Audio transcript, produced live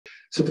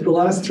So for the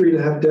last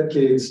 3.5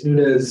 decades,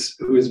 Nunez,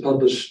 who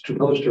published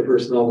her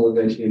first novel in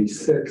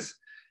 1986,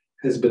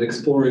 has been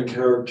exploring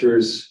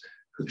characters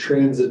who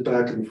transit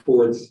back and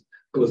forth,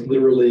 both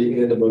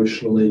literally and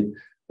emotionally,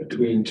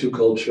 between two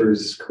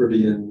cultures,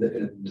 Caribbean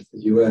and the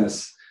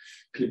US.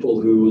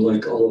 People who,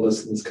 like all of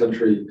us in this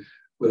country,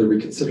 whether we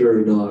consider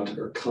it or not,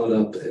 are caught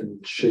up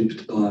and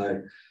shaped by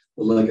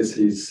the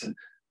legacies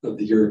of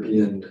the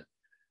European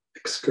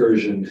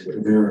excursion in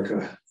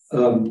America.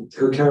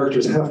 Her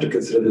characters have to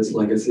consider this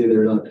legacy.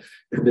 They're not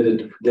permitted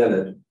to forget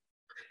it.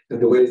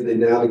 And the ways they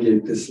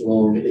navigate this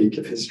long ache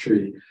of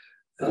history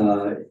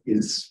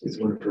is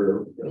one of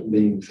her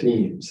main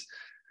themes.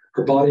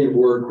 Her body of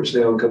work, which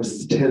now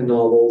encompasses 10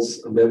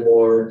 novels, a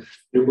memoir,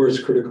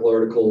 numerous critical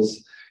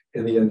articles,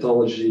 and the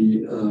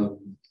anthology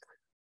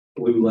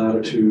Blue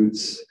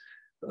Latitudes,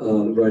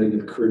 the writing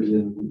of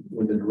Caribbean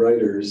women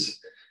writers,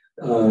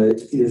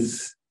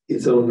 is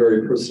its own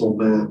very personal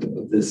map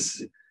of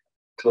this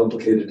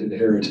complicated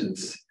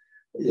inheritance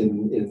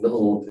in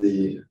all of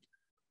the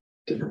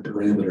different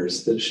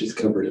parameters that she's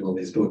covered in all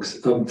these books.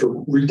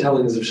 For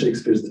retellings of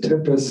Shakespeare's The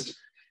Tempest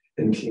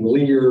and King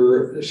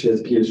Lear, she has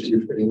a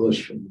PhD for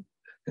English from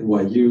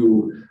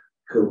NYU.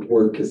 Her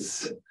work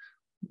has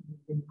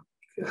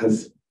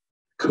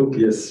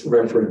copious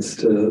reference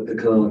to the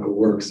canonical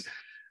works.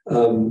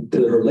 To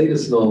her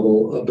latest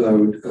novel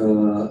about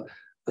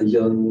a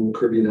young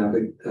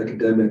Caribbean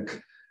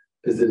academic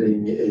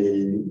visiting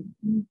a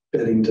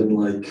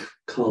Bennington-like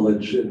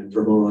college in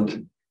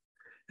Vermont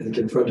and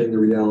confronting the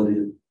reality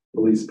of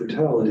police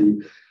brutality,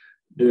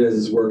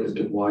 Nunez's work has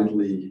been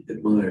widely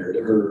admired.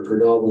 Her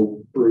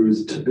novel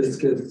Bruised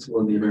Biscuits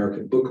won the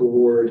American Book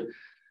Award.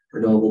 Her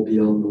novel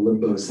Beyond the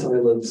Limbo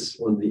Silence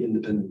won the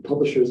Independent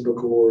Publishers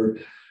Book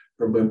Award.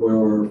 Her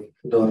memoir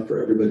Not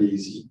for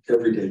Everybody's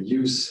Everyday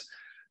Use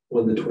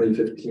won the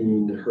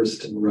 2015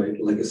 Hurston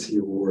Wright Legacy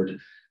Award,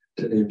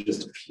 to name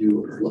just a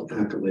few of her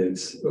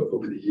accolades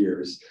over the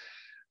years.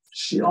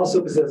 She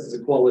also possesses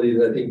a quality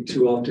that I think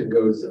too often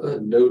goes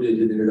unnoted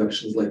in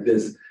introductions like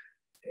this,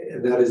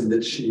 and that is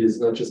that she has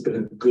not just been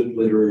a good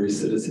literary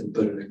citizen,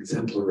 but an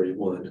exemplary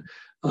one.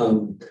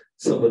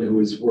 Someone who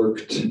has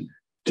worked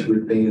to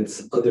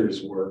advance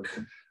others' work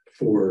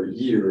for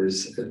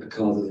years in the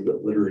cause of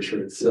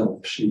literature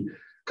itself. She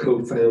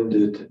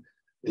co-founded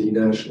the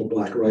National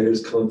Black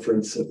Writers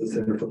Conference at the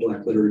Center for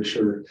Black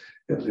Literature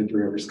at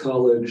Medgar Evers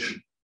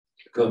College,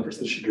 a conference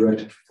that she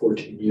directed for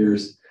 14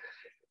 years,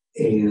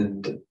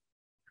 and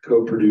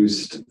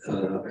co-produced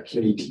a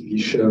CUNY TV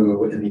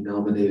show and the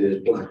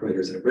nominated Black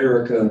Writers in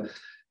America,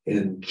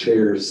 and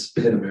chairs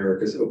PEN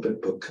America's Open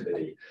Book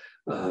Committee,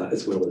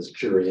 as well as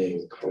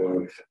jurying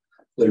of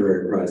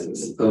literary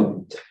prizes.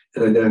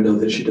 And I now know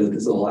that she does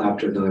this all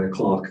after 9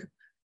 o'clock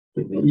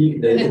in the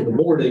evening, in the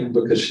morning,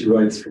 because she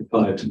writes from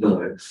 5 to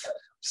 9.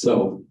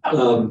 So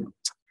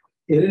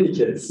in any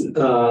case,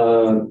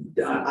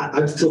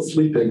 I'm still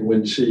sleeping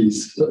when she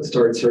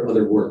starts her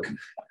other work.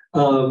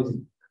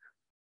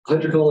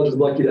 Hunter College is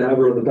lucky to have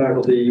her on the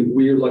faculty.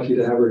 We are lucky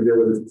to have her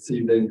here with us this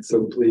evening,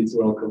 so please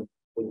welcome.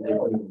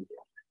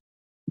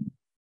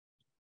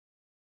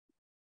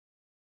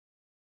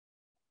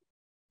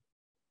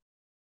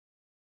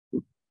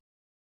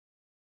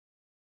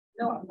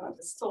 No, I'm not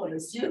as tall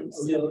as you.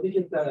 Oh, yeah, let me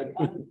get that.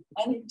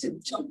 I need to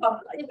jump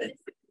up like this.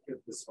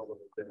 Get this one over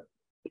there.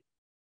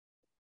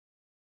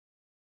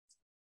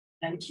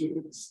 Thank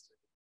you.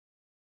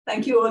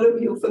 Thank you, all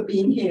of you, for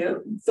being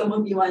here. Some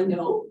of you I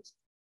know.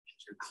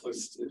 You're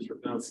close to your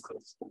mouth's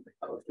close.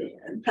 Okay,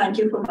 and thank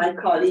you for my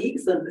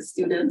colleagues and the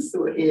students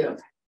who are here.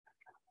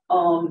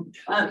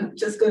 I'm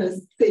just going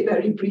to say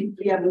very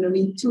briefly, I'm going to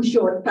read 2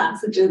 short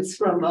passages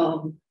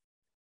from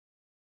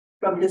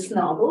this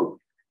novel.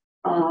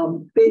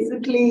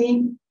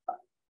 Basically,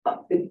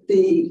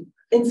 the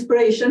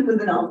inspiration for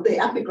the novel, the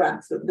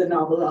epigraphs of the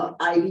novel are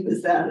Ivy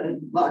Wiesel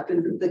and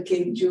Martin Luther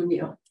King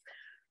Jr.,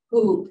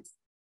 who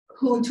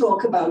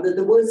talk about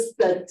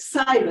that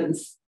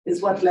silence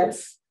is what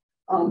lets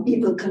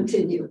evil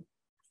continue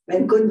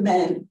when good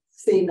men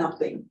say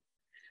nothing.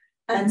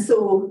 And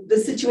so the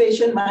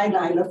situation my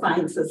Lila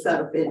finds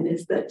herself in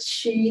is that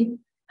she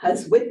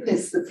has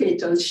witnessed the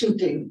fatal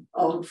shooting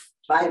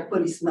by a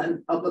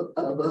policeman of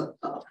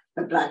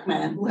a Black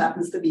man who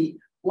happens to be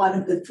one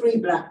of the 3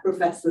 Black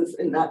professors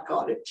in that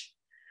college.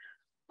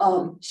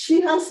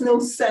 She has no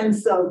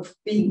sense of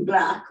being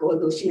Black,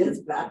 although she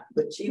is Black,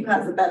 but she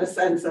has a better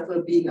sense of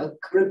her being a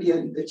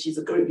Caribbean, that she's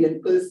a Caribbean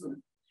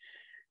person.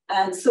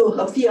 And so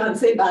her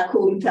fiance back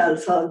home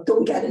tells her,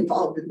 don't get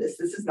involved in this.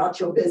 This is not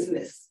your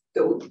business,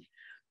 don't.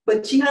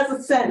 But she has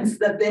a sense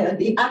that they're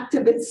the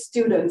activist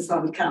students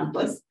on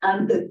campus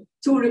and the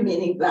 2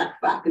 remaining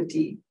Black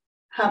faculty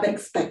have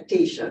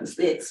expectations.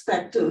 They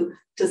expect to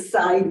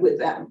side with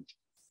them.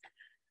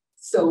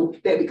 So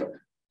there we go.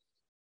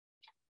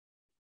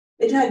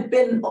 It had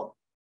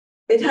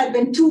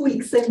been 2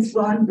 weeks since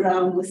Ron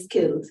Brown was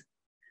killed,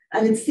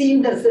 and it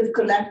seemed as if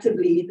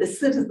collectively the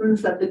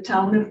citizens of the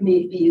town of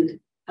Mayfield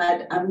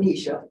had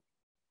amnesia.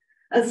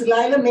 As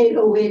Lila made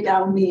her way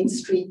down Main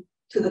Street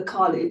to the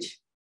college,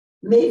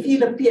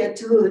 Mayfield appeared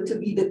to her to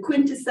be the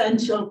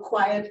quintessential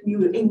quiet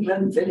New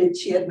England village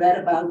she had read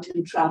about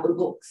in travel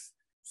books.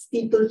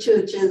 Steeple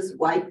churches,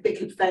 white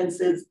picket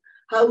fences,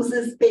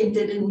 houses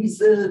painted in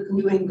reserved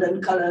New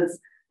England colors.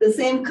 The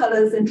same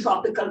colors in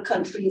tropical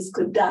countries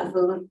could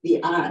dazzle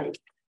the eye.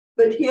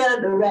 But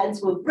here the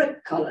reds were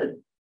brick colored,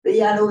 the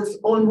yellows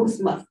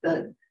almost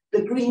mustard,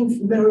 the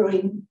greens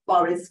mirroring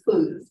forest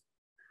firs.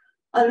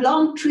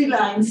 Along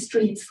tree-lined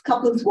streets,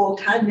 couples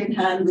walked hand in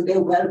hand with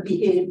their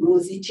well-behaved,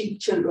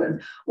 rosy-cheeked children.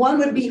 One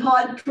would be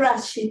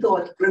hard-pressed, she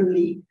thought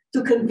grimly,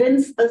 to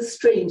convince a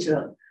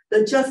stranger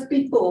that just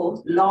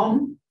before,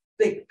 long,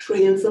 thick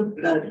trails of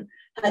blood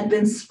had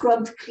been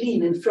scrubbed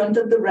clean in front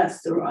of the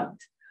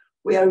restaurant,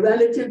 where a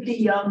relatively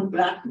young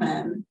Black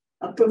man,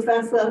 a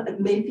professor at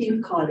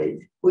Mayfield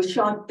College, was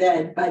shot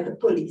dead by the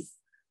police,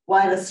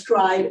 while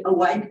astride a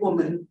white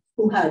woman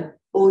who had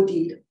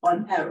OD'd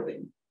on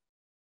heroin.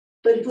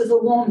 But it was a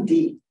warm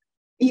day,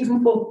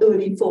 even for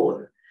early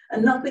fall,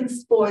 and nothing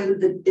spoiled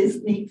the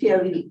Disney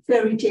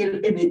fairy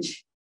tale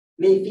image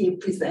Mayfield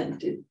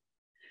presented.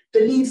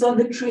 The leaves on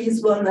the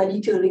trees were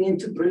already turning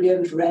into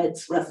brilliant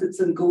reds, russets,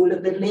 and gold,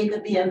 and the lake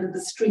at the end of the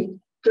street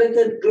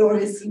glittered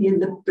gloriously in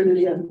the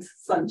brilliant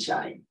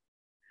sunshine.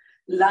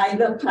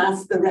 Lila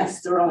passed the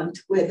restaurant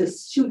where the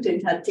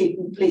shooting had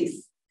taken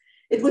place.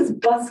 It was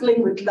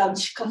bustling with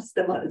lunch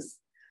customers,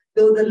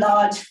 though the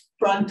large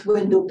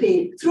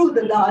through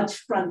the large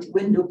front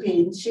window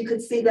panes, she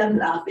could see them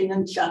laughing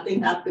and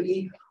chatting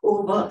happily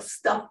over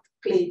stuffed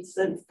plates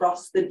and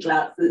frosted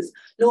glasses.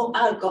 No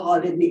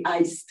alcohol in the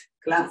iced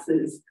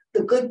glasses.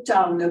 The good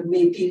town of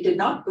Mayfield did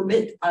not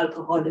permit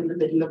alcohol in the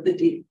middle of the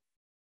day.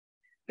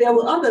 There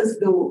were others,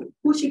 though,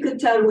 who she could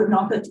tell were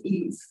not at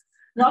ease,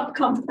 not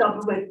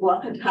comfortable with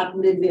what had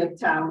happened in their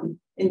town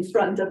in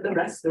front of the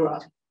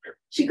restaurant.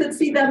 She could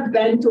see them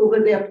bent over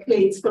their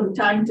plates from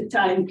time to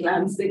time,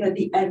 glancing at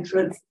the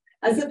entrance,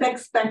 as if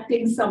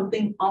expecting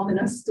something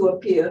ominous to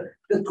appear,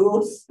 the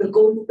ghost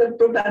of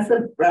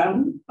Professor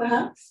Brown,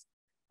 perhaps,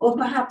 or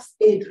perhaps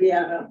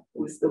Adriana,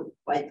 who was the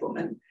white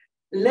woman,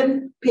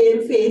 limp,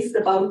 pale-faced,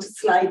 about to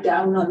slide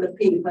down on the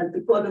pavement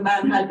before the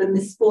man had the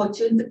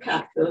misfortune to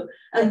catch her,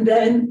 and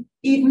then,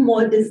 even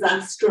more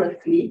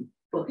disastrously,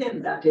 for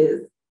him that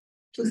is,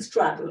 to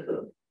straddle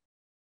her.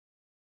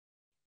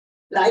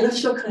 Lila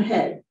shook her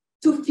head.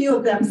 Too few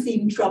of them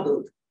seemed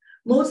troubled.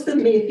 Most of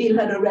Mayfield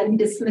had already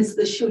dismissed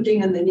the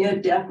shooting and the near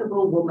death of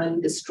a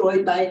woman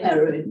destroyed by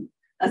heroin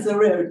as a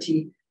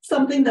rarity,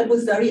 something that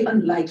was very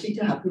unlikely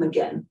to happen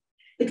again.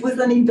 It was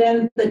an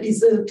event that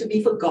deserved to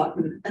be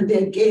forgotten, and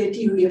their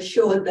gaiety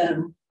reassured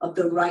them of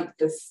the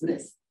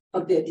righteousness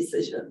of their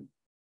decision.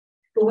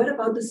 But what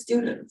about the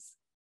students?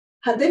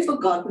 Had they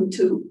forgotten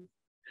too?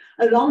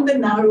 Along the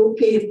narrow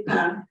paved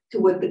path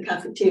toward the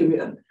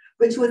cafeteria,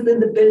 which was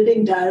in the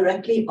building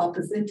directly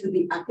opposite to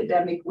the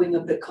academic wing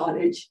of the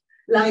college,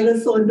 Lila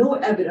saw no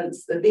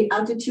evidence that the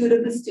attitude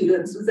of the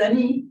students was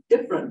any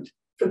different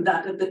from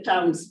that of the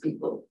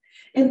townspeople.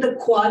 In the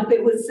quad, they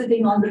were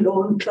sitting on the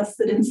lawn,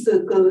 clustered in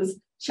circles,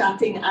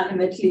 chatting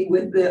animatedly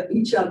with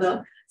each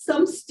other.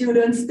 Some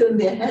students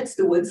turned their heads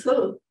towards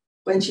her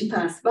when she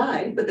passed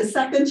by, but the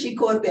second she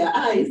caught their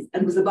eyes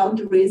and was about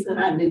to raise her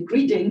hand in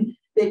greeting,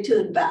 they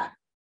turned back.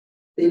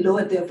 They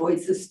lowered their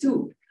voices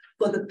too,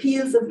 for the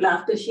peals of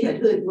laughter she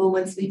had heard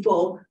moments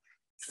before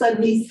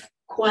suddenly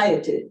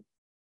quieted.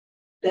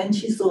 Then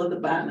she saw the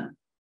banner.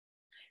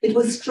 It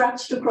was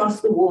stretched across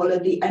the wall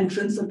at the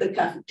entrance of the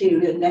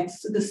cafeteria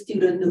next to the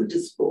student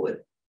notice board,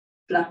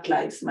 Black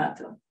Lives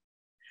Matter.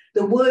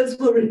 The words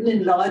were written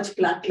in large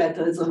black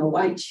letters on a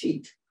white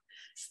sheet.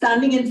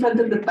 Standing in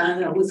front of the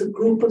banner was a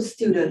group of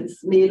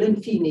students, male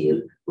and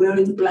female,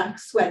 wearing black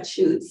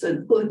sweatshirts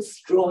and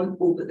hoods drawn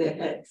over their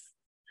heads.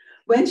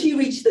 When she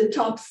reached the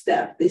top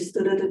step, they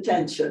stood at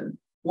attention,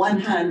 one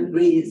hand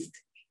raised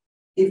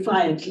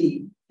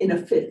defiantly in a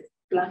fist.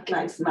 Black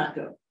Lives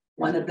Matter,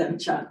 one of them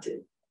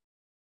chanted.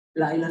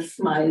 Lila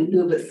smiled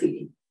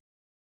nervously.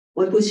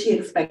 What was she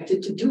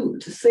expected to do,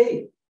 to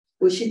say?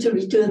 Was she to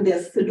return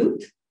their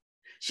salute?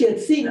 She had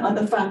seen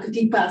other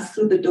faculty pass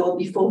through the door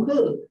before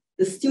her.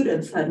 The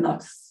students had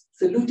not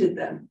saluted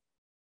them.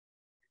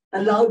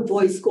 A loud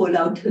voice called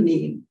out her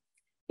name.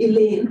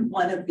 Elaine,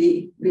 one of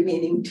the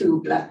remaining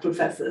two Black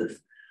professors,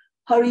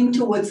 hurrying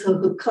towards her,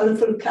 her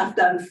colorful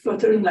kaftan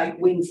fluttering like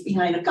wings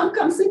behind her. Come,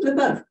 come, sit with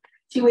us.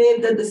 She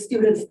waved at the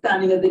students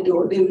standing at the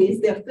door. They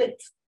raised their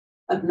fists,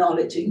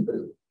 acknowledging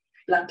her.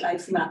 Black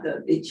Lives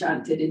Matter, they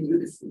chanted in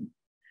unison.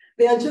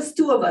 There are just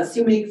two of us,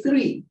 you make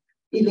three.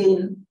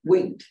 Elaine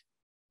winked.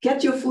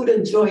 Get your food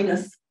and join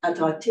us at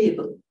our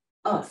table,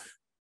 us.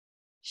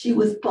 She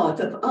was part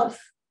of us.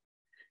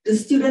 The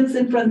students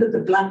in front of the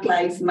Black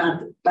Lives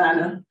Matter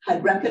banner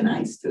had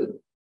recognized her.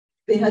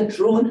 They had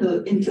drawn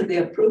her into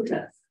their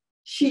protest.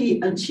 She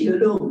and she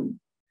alone,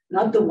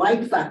 not the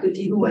white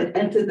faculty who had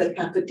entered the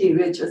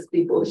cafeteria just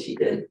before she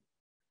did.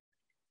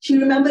 She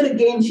remembered a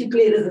game she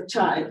played as a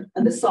child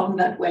and the song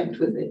that went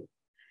with it.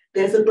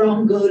 There's a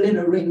brown girl in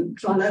a ring,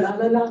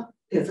 tra-la-la-la-la.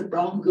 There's a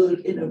brown girl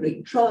in a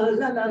ring,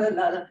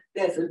 tra-la-la-la-la-la.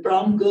 There's a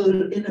brown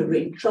girl in a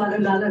ring,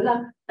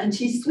 tra-la-la-la-la. And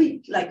she's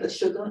sweet like a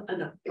sugar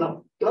and a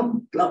plum,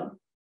 plum, plum.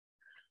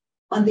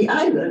 On the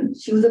island,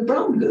 she was a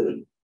brown girl,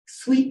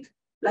 sweet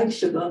like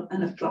sugar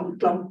and a plum,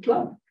 plum,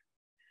 plum.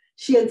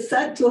 She had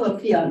said to her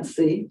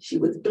fiancé she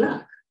was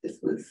black. This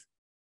was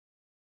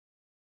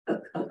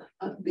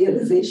a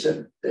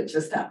realization that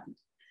just happened.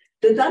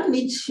 Did that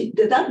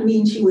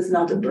mean she was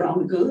not a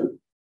brown girl?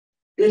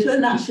 Did her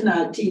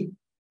nationality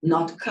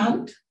not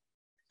count?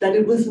 That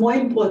it was more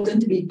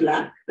important to be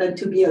black than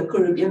to be a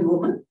Caribbean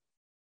woman?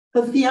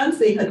 Her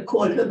fiancé had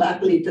called her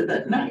back later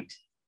that night.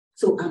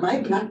 So am I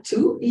black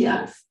too? He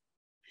asked.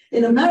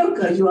 In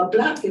America, you are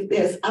black if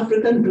there's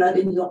African blood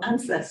in your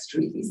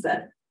ancestry, he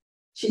said.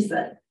 She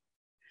said.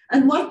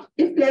 And what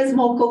if there's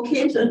more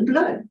Caucasian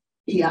blood?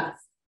 He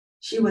asked.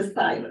 She was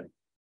silent.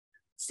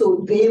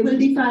 So they will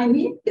define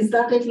me? Is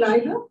that it,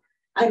 Lila?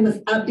 I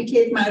must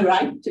abdicate my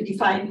right to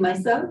define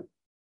myself?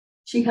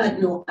 She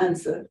had no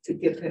answer to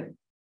give him.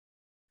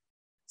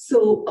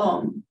 So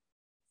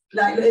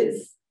Lila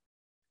is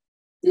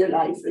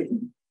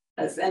realizing,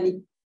 as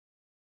any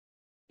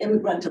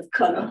immigrant of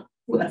color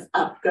who has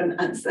African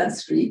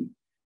ancestry,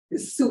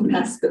 soon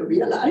has to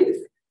realize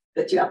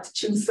that you have to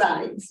choose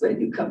sides when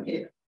you come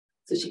here.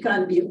 So she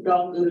can't be a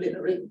brown girl in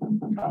a ring.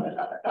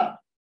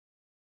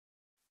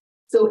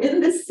 So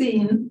in this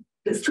scene,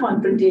 this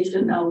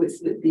confrontation now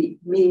is with the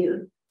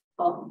male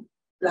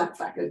black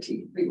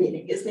faculty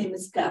remaining. His name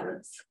is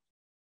Terrence.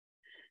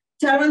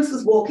 Terrence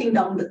was walking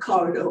down the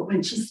corridor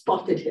when she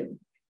spotted him.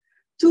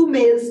 Two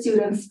male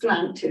students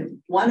flanked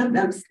him, one of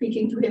them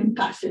speaking to him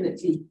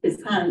passionately,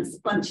 his hands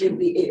punching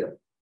the air.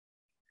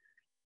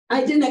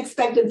 I didn't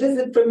expect a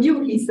visit from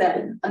you, he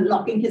said,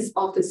 unlocking his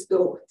office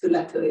door to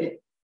let her in.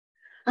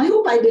 I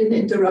hope I didn't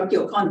interrupt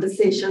your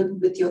conversation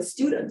with your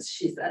students,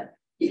 she said.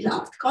 He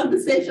laughed.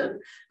 Conversation?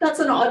 That's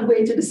an odd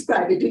way to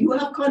describe it. Do you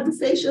have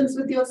conversations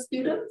with your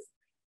students?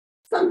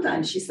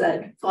 Sometimes, she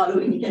said,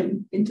 following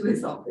him into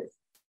his office.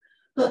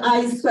 Her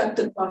eyes swept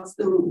across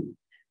the room.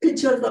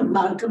 Pictures of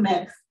Malcolm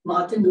X,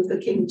 Martin Luther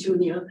King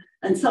Jr.,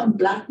 and some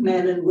black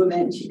men and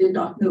women she did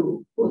not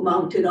know were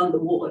mounted on the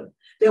wall.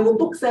 There were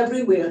books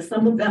everywhere,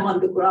 some of them on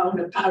the ground,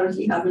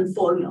 apparently having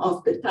fallen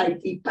off the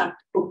tightly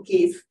packed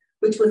bookcase,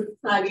 which was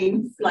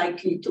sagging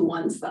slightly to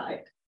one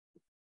side.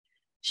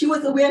 She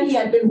was aware he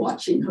had been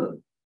watching her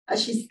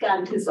as she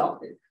scanned his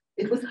office.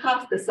 It was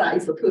half the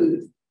size of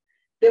hers.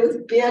 There was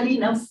barely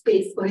enough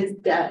space for his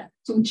desk,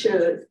 2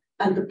 chairs,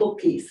 and the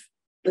bookcase,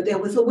 but there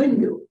was a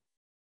window.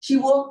 She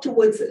walked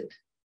towards it.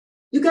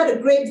 You got a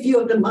great view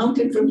of the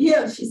mountain from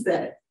here, she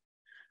said.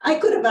 I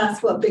could have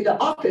asked for a bigger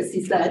office,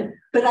 he said,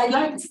 but I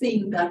liked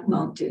seeing that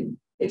mountain.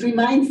 It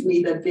reminds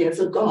me that there's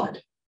a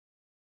God.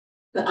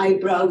 The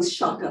eyebrows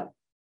shot up.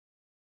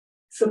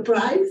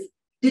 Surprise?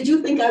 Did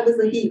you think I was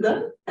a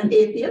heathen, an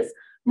atheist?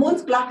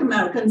 Most Black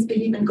Americans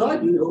believe in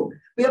God, you know.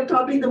 We are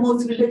probably the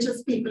most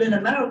religious people in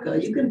America.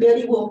 You can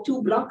barely walk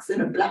 2 blocks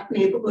in a Black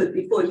neighborhood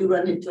before you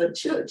run into a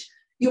church.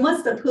 You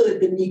must have heard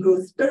the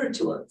Negro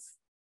spirituals.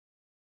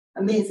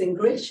 Amazing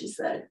Grace, she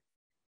said.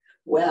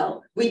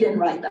 Well, we didn't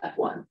write that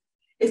one.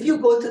 If you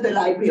go to the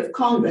Library of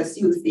Congress,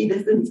 you'll see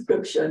this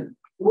inscription,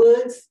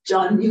 words,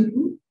 John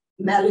Newton,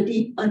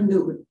 melody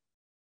unknown.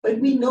 But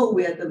we know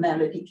where the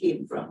melody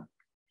came from.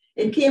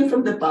 It came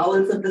from the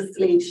bowels of the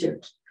slave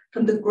ship,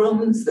 from the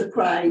groans, the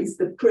cries,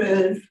 the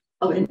prayers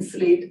of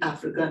enslaved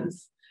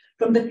Africans,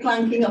 from the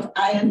clanking of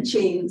iron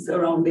chains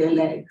around their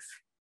legs.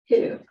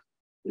 Here,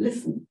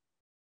 listen.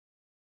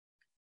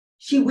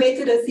 She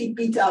waited as he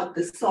beat out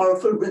the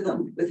sorrowful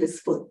rhythm with his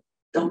foot.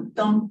 Dum,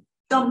 dum,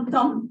 dum,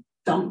 dum,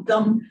 dum,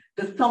 dum,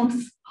 the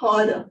thumps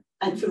harder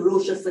and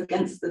ferocious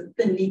against the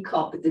thinly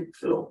carpeted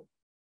floor.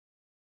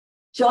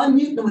 John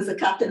Newton was a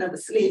captain of a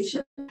slave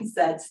ship, he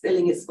said,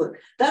 stilling his foot.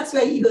 That's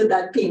where he heard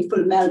that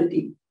painful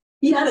melody.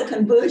 He had a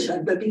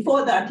conversion, but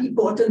before that, he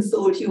bought and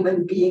sold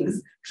human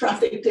beings,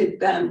 trafficked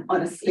them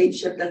on a slave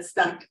ship that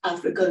stacked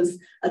Africans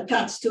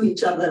attached to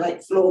each other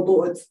like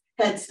floorboards,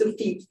 heads to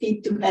feet,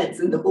 feet to heads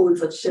in the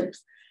holds of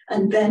ships,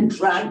 and then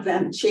dragged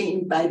them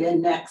chained by their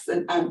necks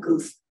and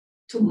ankles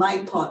to my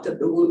part of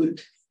the world.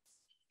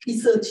 He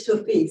searched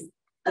her face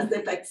as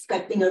if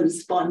expecting a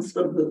response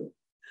from her.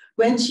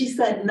 When she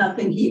said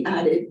nothing, he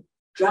added,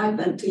 drag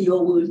them to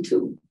your world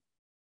too.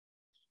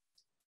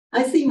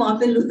 I see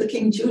Martin Luther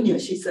King Jr.,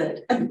 she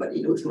said.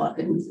 Everybody knows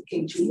Martin Luther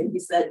King Jr., he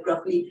said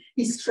gruffly.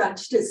 He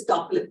stretched his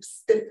top lip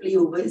stiffly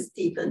over his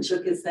teeth and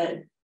shook his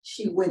head.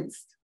 She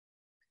winced.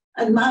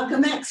 And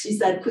Malcolm X, she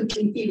said,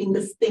 quickly feeling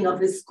the sting of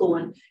his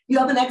scorn. You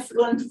have an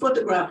excellent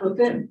photograph of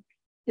him.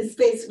 His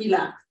face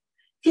relaxed.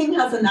 King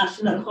has a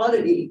national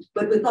holiday,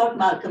 but without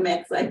Malcolm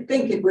X, I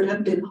think it would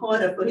have been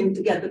harder for him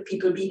to get the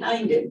people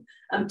behind him.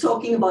 I'm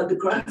talking about the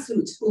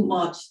grassroots who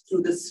marched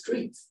through the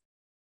streets.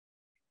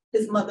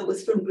 His mother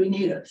was from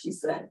Grenada, she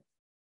said,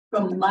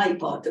 from my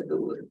part of the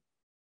world.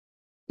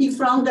 He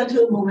frowned at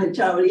her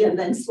momentarily and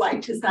then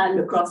swiped his hand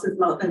across his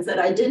mouth and said,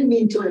 I didn't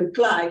mean to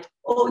imply,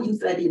 oh, you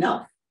said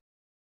enough.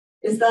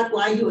 Is that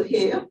why you're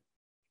here?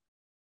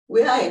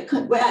 Where I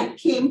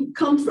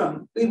come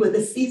from, we were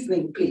the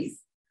seasoning place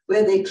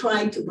where they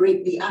tried to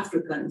break the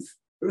Africans,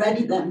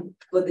 ready them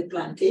for the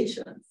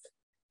plantations.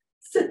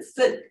 Sit,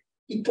 sit.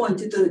 He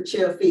pointed to the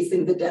chair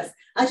facing the desk.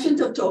 I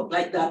shouldn't have talked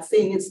like that,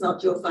 saying it's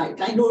not your fight.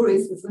 I know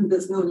racism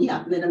doesn't only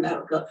happen in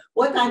America.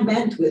 What I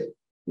meant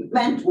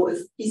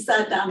was he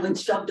sat down and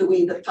shoved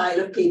away the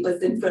pile of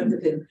papers in front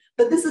of him.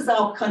 But this is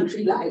our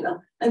country, Lila,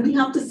 and we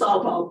have to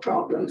solve our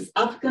problems.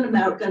 African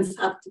Americans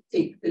have to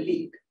take the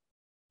lead.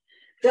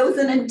 There was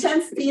an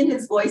intensity in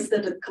his voice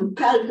that had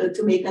compelled her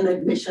to make an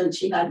admission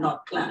she had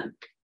not planned.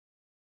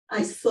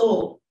 I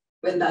saw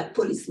when that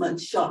policeman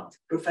shot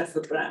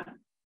Professor Brown.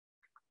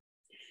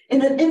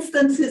 In an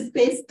instant, his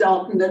face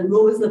darkened and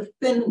rows of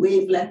thin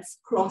wavelets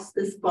crossed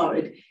his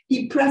forehead.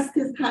 He pressed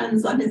his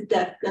hands on his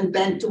desk and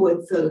bent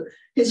towards her,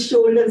 his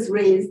shoulders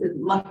raised, his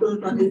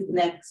muscles on his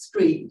neck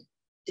straight.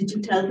 Did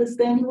you tell this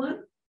to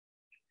anyone?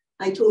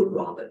 I told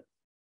Robert.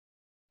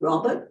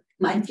 Robert,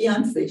 my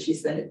fiance, she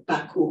said,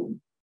 back home.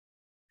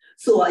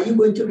 So are you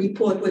going to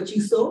report what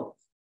you saw?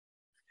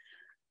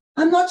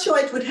 I'm not sure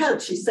it would help,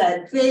 she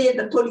said.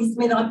 The police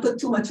may not put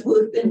too much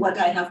worth in what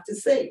I have to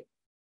say.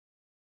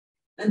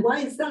 And why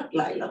is that,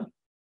 Lila?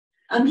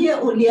 I'm here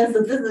only as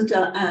a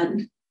visitor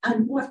and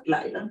what,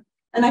 Lila?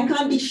 And I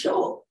can't be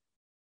sure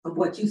of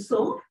what you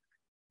saw.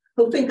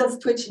 Her fingers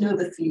twitched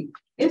nervously.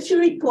 If she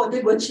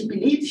reported what she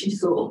believed she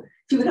saw,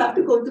 she would have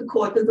to go to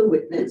court as a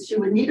witness. She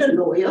would need a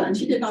lawyer, and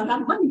she did not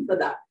have money for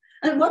that.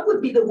 And what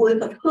would be the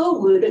worth of her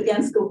word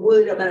against the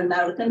word of an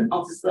American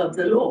officer of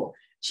the law?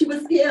 She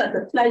was here at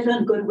the pleasure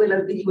and goodwill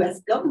of the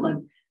US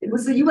government. It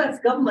was the US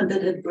government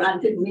that had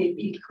granted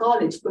Mayfield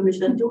College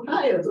permission to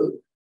hire her.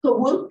 Her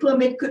work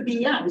permit could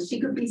be yanked. She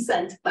could be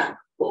sent back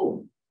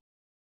home.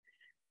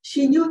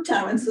 She knew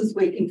Terence was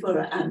waiting for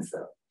her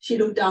answer. She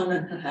looked down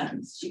on her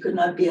hands. She could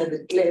not bear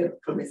the glare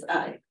from his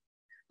eye.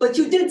 But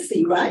you did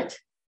see, right?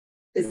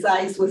 His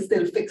eyes were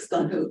still fixed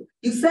on her.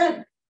 You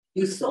said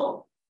you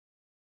saw.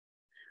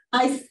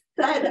 I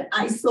said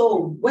I saw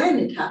when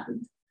it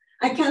happened.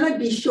 I cannot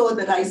be sure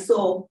that I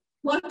saw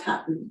what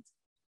happened.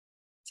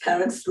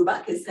 Terence threw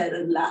back his head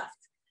and laughed.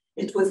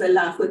 It was a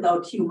laugh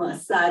without humor, a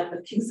sad,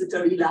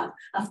 accusatory laugh,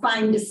 a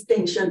fine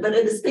distinction, but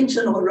a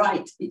distinction all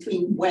right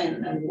between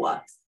when and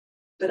what.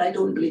 But I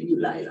don't blame you,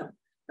 Lila.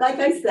 Like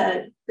I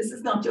said, this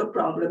is not your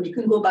problem. You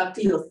can go back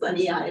to your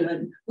sunny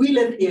island. We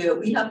live here.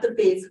 We have to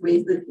face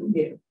racism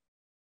here.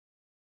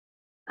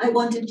 I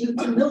wanted you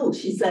to know,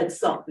 she said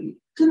softly.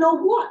 To know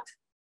what?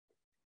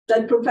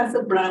 That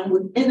Professor Brown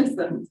was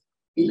innocent.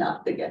 He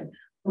laughed again.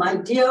 My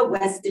dear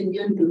West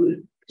Indian girl,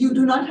 you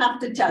do not have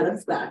to tell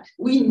us that.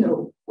 We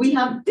know. We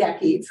have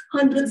decades,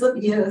 hundreds of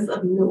years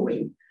of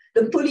knowing.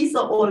 The police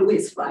are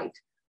always right.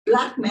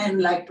 Black men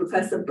like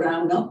Professor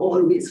Brown are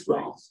always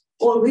wrong,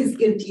 always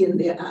guilty in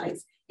their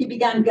eyes. He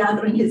began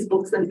gathering his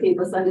books and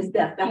papers on his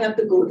desk. I have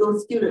to go,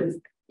 those students.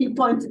 He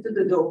pointed to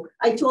the door.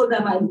 I told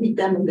them I'd meet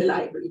them in the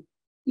library.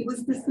 He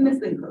was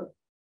dismissing her,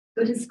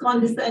 but his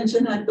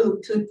condescension had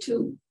irked her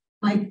too.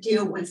 My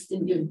dear West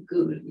Indian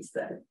girl, he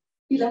said.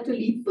 He let her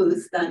leave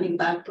first, standing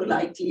back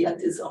politely at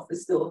his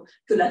office door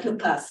to let her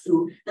pass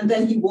through, and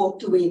then he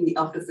walked away in the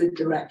opposite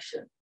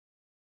direction.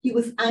 He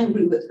was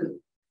angry with her.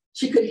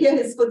 She could hear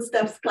his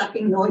footsteps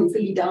clacking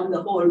noisily down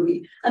the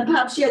hallway, and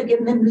perhaps she had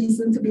given him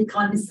reason to be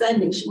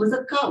condescending. She was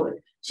a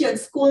coward. She had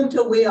scorned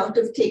her way out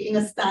of taking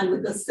a stand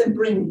with a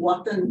simpering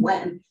what and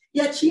when.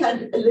 Yet she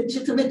had a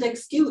legitimate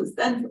excuse,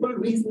 sensible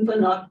reason for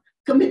not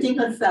committing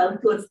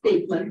herself to a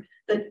statement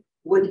that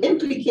would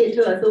implicate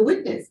her as a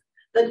witness,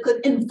 that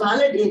could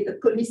invalidate the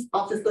police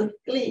officer's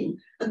claim,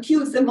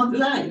 accuse him of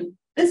lying.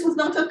 This was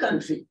not her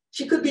country.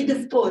 She could be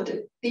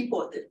deported.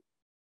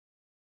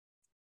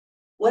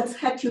 What's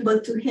Hecuba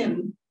to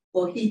him,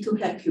 or he to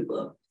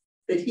Hecuba,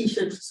 that he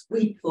should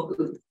weep for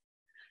her?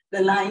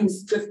 The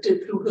lines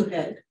drifted through her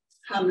head,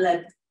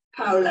 Hamlet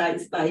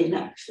paralyzed by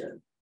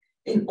inaction,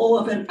 in awe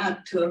of an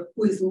actor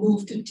who is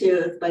moved to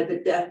tears by the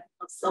death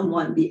of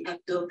someone the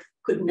actor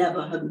could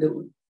never have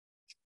known.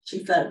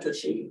 She felt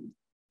ashamed,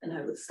 and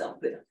I would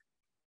stop there.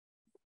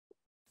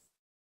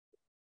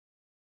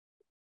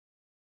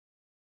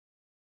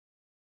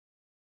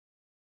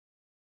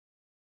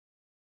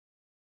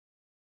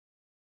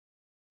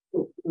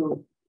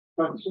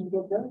 Questions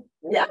of that?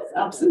 Yes,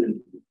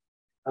 absolutely.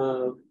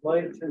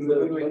 Mike, is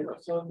there anything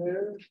else on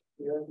there?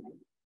 Yeah.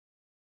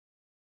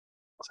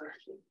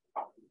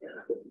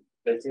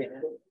 That's it.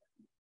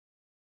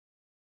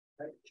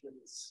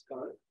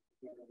 Scott.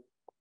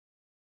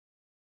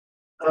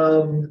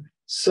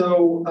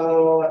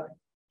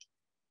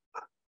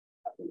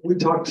 We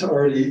talked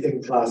already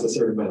in class a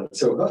certain amount,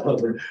 so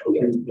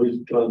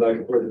we've gone back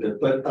and forth a bit.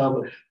 But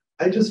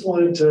I just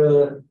wanted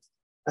to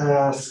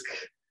ask,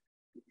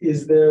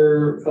 is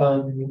there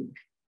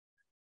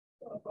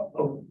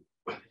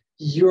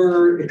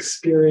your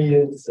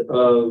experience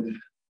of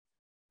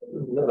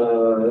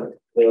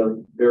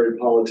the very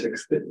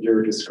politics that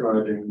you're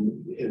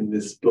describing in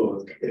this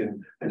book,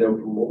 and I know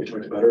from what we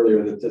talked about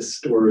earlier that this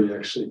story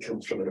actually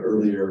comes from an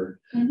earlier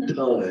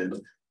time.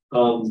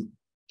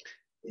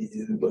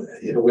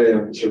 in a way,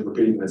 I'm sort of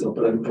repeating myself,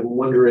 but I'm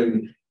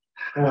wondering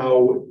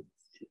how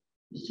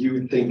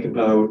you think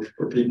about,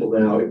 for people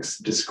now,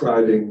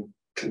 describing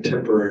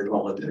contemporary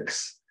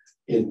politics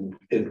in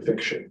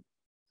fiction.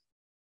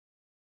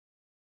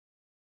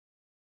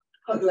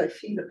 How do I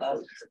feel about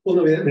it?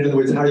 Well, I mean, in other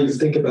words, how you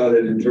think about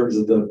it in terms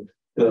of the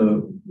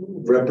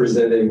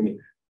representing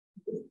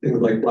things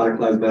like Black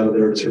Lives Matter,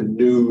 there are sort of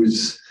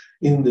news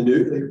in the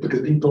news,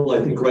 because people,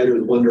 I think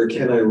writers wonder,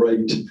 can I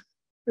write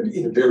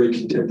in a very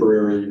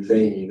contemporary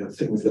vein of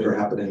things that are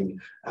happening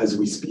as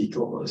we speak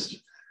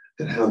almost,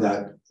 and how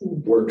that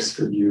works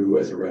for you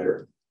as a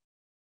writer?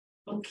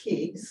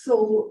 Okay,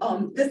 so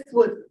this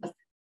was,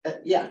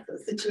 a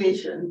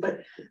situation, but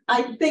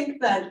I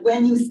think that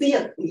when you see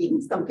a theme,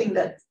 something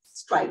that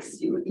strikes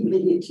you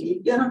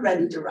immediately, you're not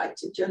ready to write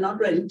it. You're not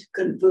ready to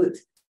convert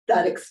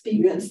that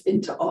experience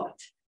into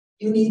art.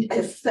 You need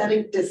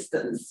aesthetic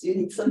distance. You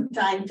need some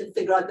time to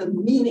figure out the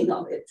meaning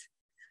of it.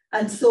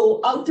 And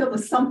so out of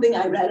something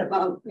I read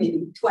about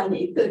maybe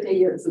 20, 30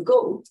 years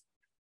ago,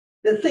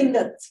 the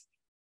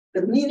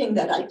meaning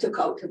that I took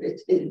out of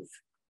it is,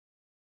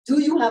 do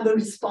you have a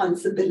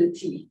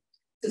responsibility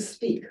to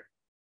speak,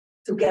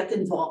 to get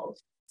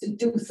involved, to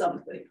do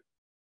something?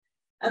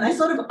 And I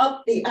sort of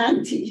upped the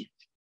ante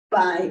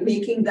by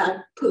making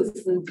that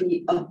person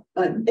be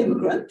an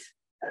immigrant.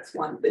 That's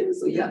one thing.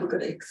 So you have to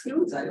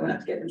exclude, I don't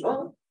have to get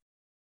involved.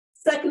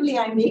 Secondly,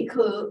 I make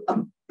her a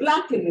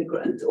Black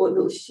immigrant,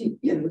 although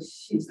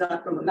she's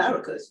not from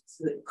America,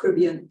 she's a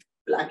Caribbean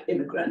Black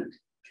immigrant,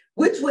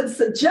 which would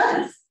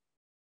suggest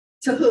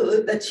to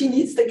her that she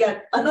needs to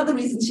get, another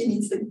reason she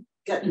needs to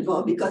get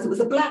involved, because it was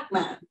a Black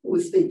man who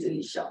was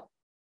fatally shot.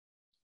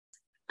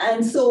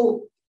 And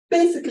so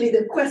basically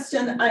the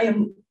question I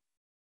am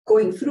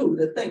going through,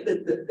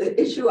 the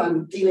issue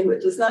I'm dealing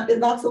with is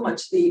not so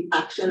much the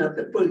action of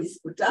the police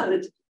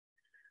brutality,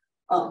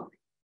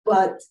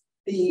 but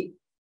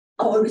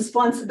our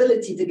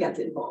responsibility to get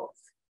involved.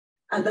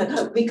 And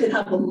that we could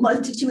have a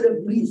multitude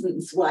of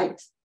reasons why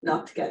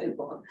not to get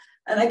involved.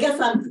 And I guess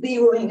I'm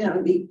zeroing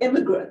on the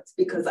immigrant,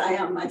 because I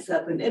am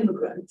myself an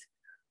immigrant,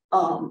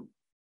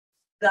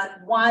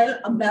 that while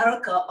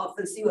America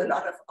offers you a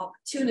lot of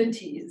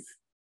opportunities,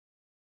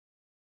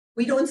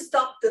 we don't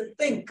stop to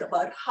think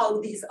about how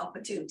these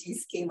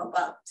opportunities came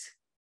about.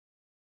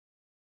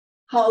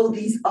 How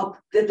that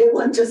they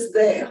weren't just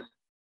there.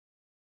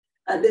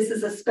 And this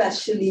is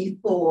especially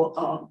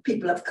for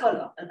people of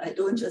color. And I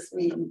don't just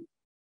mean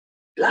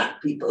Black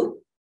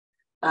people.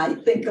 I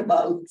think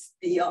about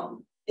the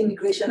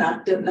Immigration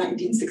Act of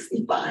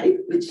 1965,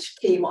 which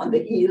came on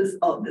the heels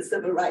of the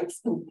Civil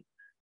Rights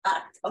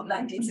Act of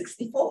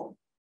 1964.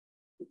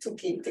 The two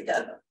came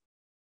together.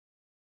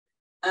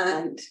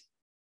 And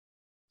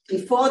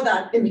before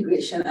that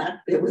Immigration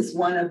Act, there was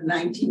one of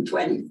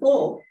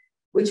 1924,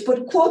 which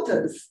put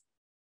quotas,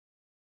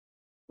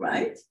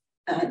 right?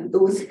 And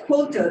those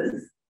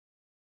quotas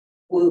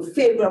were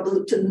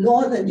favorable to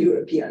Northern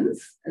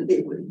Europeans, and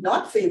they were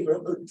not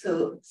favorable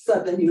to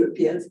Southern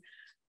Europeans.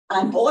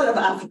 And for all of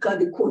Africa,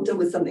 the quota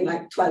was something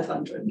like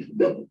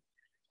 1,200.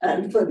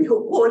 And for the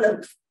whole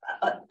of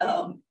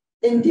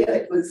India,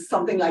 it was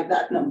something like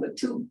that number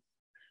too.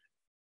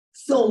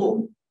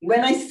 So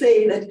when I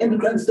say that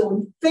immigrants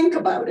don't think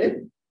about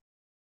it,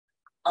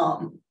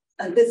 and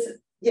this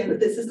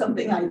is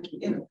something I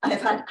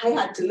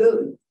had to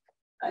learn.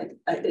 I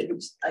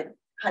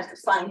had to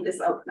find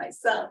this out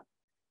myself.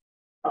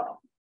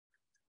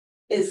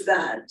 Is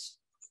that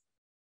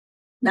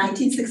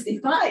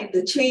 1965,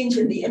 the change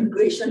in the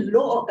immigration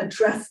law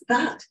addressed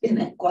that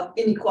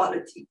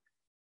inequality.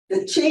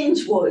 The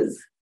change was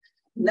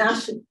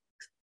national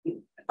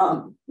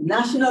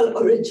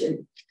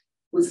origin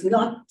was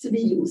not to be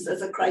used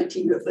as a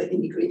criteria for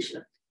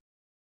immigration.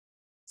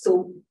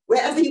 So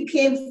wherever you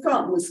came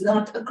from was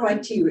not a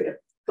criteria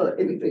for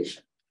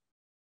immigration.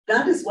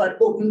 That is what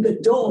opened the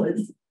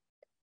doors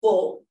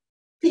for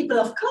people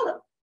of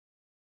color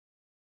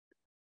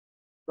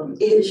from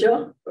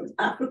Asia, from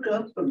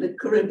Africa, from the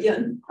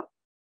Caribbean,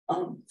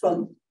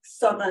 from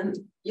Southern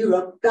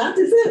Europe. That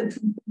is it.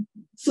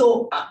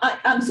 So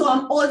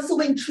I'm also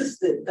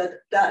interested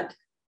that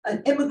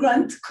an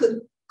immigrant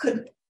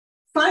could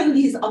find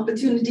these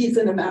opportunities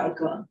in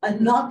America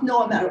and not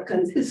know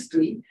American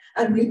history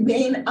and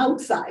remain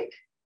outside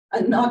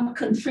and not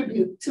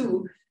contribute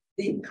to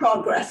the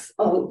progress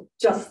of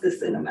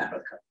justice in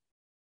America.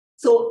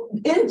 So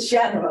in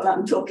general,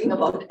 I'm talking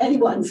about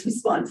anyone's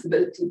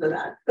responsibility for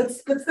that, but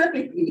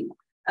specifically,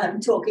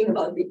 I'm talking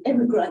about the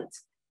immigrant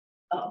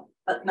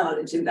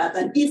acknowledging that.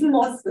 And even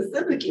more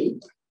specifically,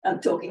 I'm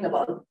talking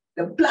about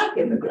the Black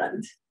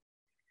immigrant.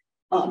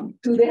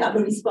 Do they have a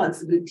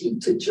responsibility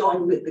to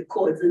join with the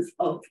causes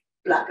of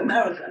Black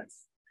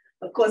Americans?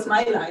 Of course,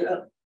 my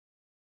Lila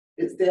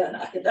is there an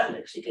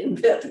academic. She came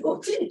there to go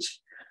teach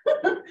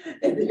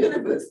in the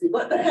university.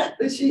 What the heck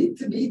is she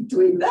to be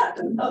doing that?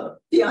 And her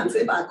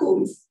fiance back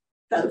home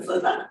tells her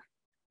that.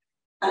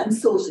 And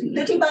so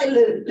little by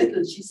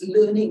little, she's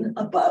learning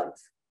about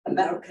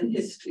American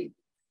history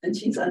and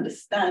she's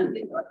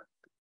understanding it.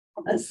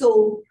 And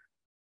so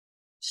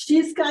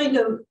she's kind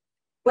of,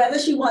 whether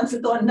she wants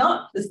it or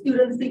not, the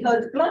students see her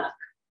as Black.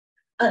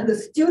 And the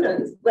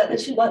students, whether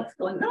she wants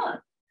it or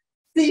not,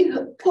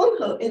 pull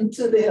her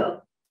into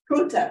their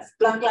protest,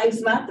 Black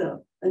Lives Matter.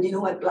 And you know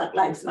what Black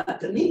Lives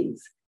Matter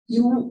means.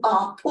 You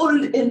are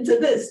pulled into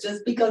this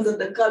just because of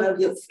the color of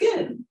your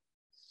skin.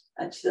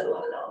 And she said,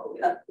 oh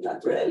no,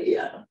 not really,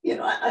 I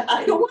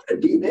don't want to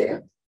be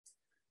there.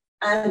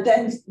 And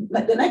then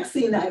the next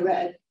scene I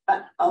read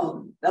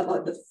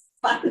about the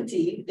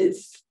faculty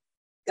is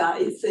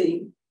guys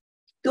saying,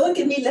 don't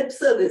give me lip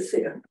service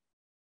here.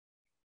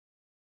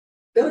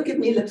 Don't give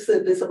me lip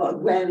service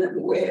about when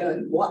and where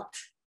and what.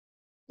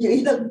 You're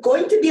either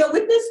going to be a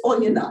witness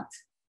or you're not.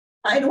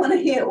 I don't want to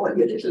hear all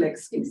your little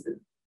excuses.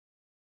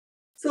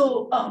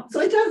 So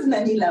it has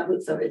many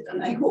levels of it,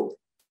 and I hope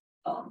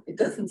it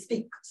doesn't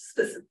speak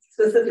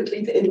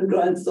specifically to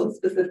immigrants or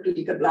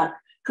specifically to Black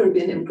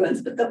Caribbean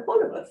immigrants, but to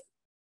all of us.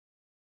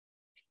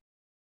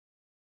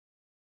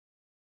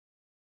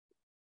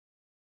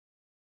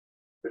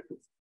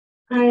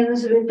 Hi,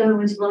 Elizabeth, that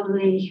was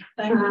lovely.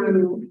 Thank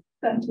you.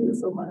 Thank you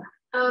so much.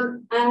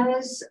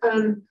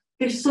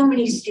 There's so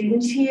many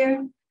students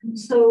here.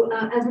 So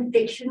as a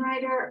fiction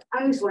writer,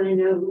 I always want to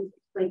know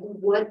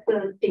what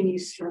the thing you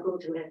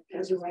struggled with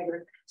as a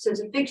writer. So as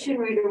a fiction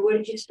writer, what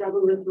did you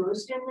struggle with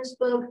most in this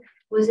book?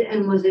 Was it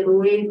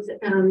always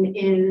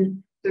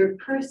in third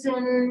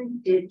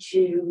person? Did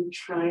you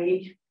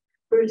try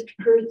first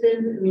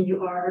person? I mean,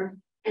 you are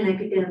an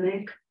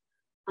academic,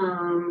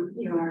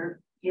 you are,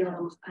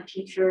 a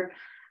teacher.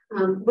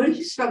 What did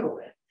you struggle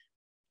with?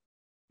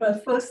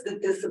 Well, first, the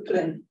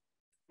discipline.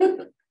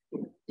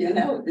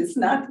 It's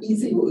not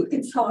easy work,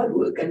 it's hard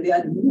work, and there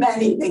are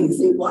many things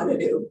you want to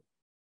do.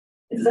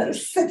 Instead of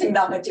sitting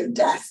down at your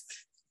desk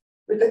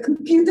with a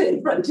computer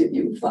in front of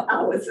you for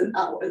hours and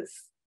hours.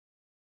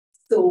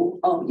 So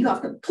you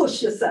have to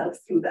push yourself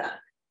through that.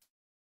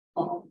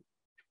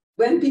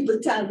 When people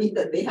tell me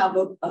that they have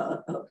a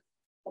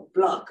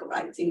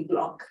writing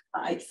block,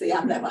 I say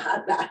I've never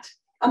had that.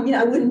 I mean,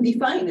 I wouldn't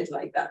define it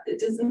like that.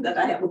 It isn't that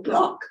I have a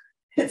block.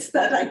 It's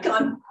that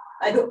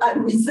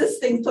I'm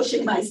resisting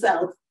pushing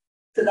myself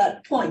to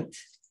that point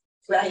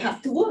where I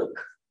have to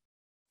work.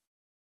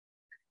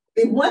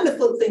 The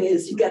wonderful thing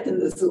is you get in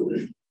the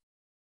zone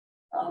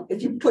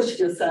if you push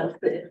yourself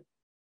there.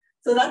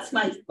 So that's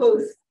my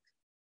first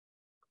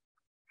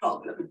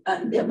problem.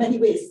 And there are many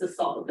ways to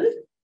solve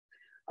it.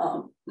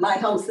 My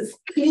house is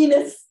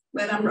cleanest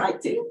when I'm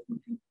writing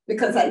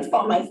because I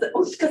found myself,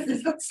 because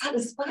it's not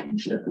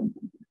satisfaction.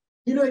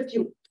 If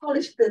you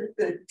polish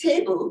the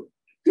table,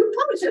 you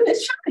polish and it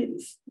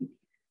shines.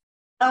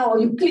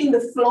 You clean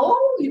the floor,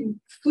 you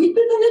sweep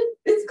it, and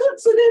it's good.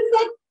 So there's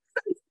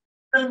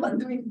that I'm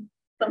doing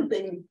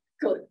something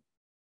good.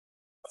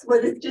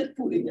 But it's just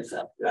fooling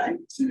yourself, right?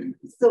 So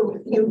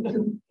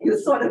you're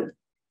sort of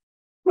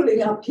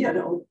pulling up,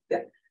 and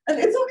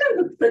it's all kinds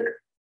of tricks.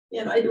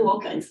 I do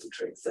all kinds of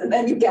tricks, and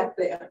then you get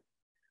there.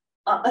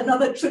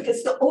 Another trick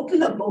is to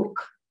open a book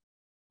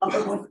of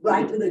a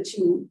writer that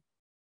you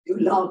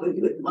love or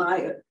you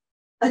admire,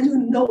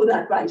 and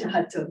that writer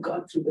had to have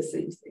gone through the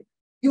same thing.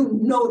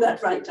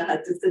 That writer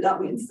had to sit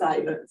down in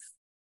silence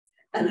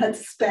and had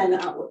to spend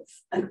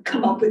hours and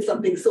come up with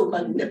something so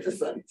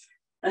magnificent.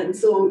 And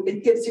so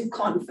it gives you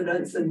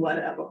confidence and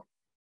whatever.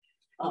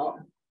 I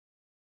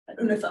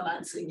don't know if I'm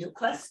answering your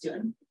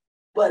question,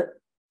 but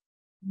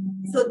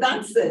so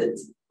that's it.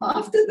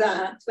 After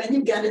that, when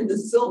you get in the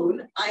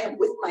zone, I am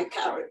with my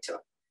character.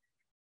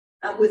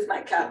 I'm with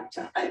my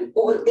character. I'm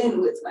all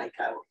in with my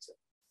character.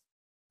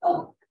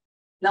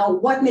 Now,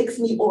 what makes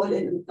me all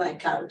in with my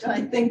character?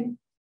 I think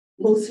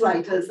most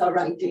writers are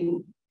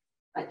writing,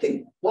 I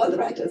think all the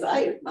writers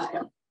I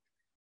admire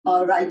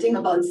are writing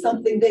about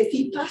something they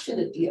feel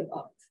passionately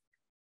about.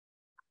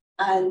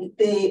 And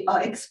they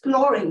are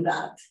exploring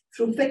that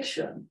through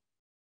fiction.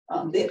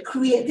 They're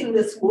creating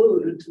this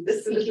world,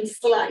 this little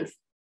slice.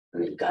 I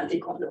mean, you can't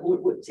take on the whole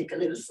world, take a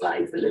little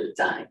slice, a little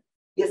time.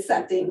 You're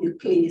setting the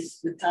place,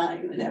 the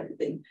time, and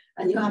everything.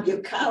 And you have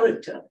your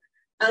character,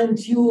 and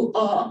you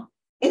are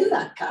in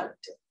that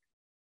character.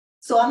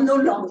 So I'm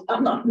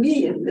not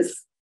me in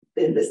this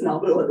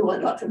novel, although a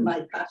lot of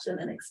my passion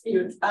and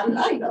experience, I'm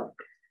Lila.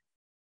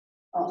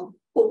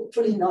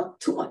 Hopefully not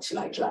too much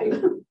like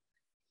Lila,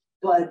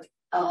 but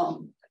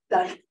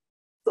that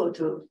sort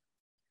of,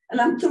 and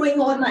I'm throwing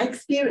all my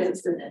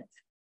experience in it.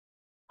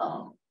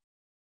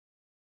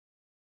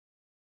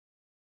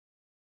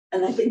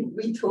 And I think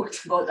we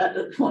talked about that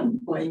at one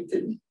point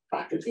in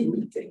faculty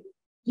meeting,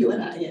 you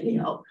and I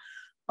anyhow,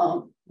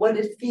 what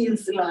it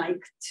feels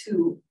like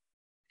to,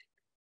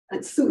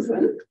 and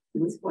Susan, who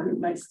was one of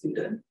my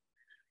students,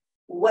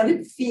 what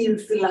it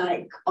feels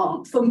like,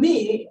 for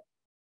me,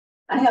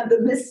 I have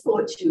the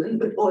misfortune,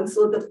 but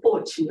also the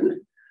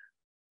fortune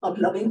of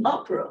loving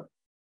opera.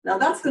 Now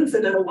that's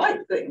considered a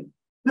white thing,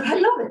 but I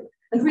love it.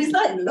 And the reason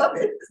I love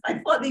it is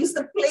my father used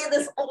to play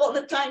this all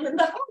the time in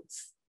the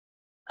house.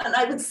 And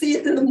I would see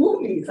it in the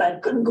movies. I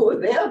couldn't go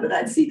there, but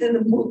I'd see it in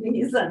the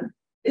movies. And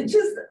it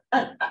just,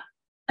 and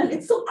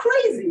it's so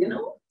crazy,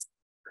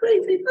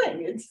 crazy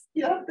thing.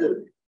 You have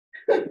to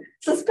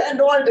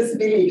suspend all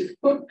disbelief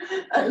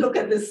and look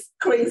at this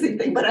crazy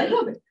thing, but I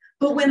love it.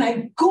 But when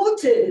I go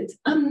to it,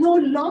 I'm no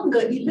longer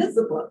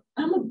Elizabeth.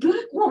 I'm a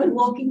Black woman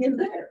walking in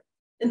there,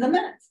 in the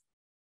Met.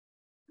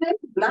 I'm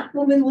a Black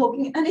woman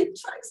walking, and it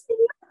drives me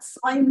nuts.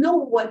 I know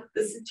what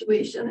the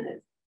situation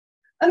is.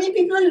 I mean,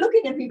 people are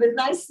looking at me with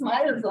nice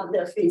smiles on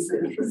their faces.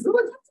 So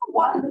that's a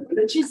wonderful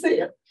that she's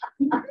here.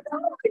 I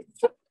know,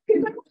 it's so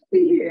good to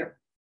be here.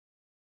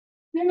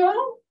 You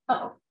know?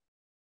 Oh.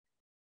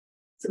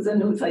 Susan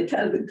knows I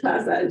tell the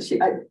class,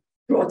 I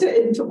brought her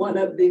into one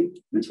of the,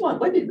 which one?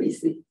 What did we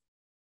see?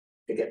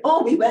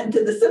 Oh, we went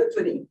to the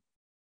symphony.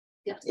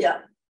 Yeah. Yeah.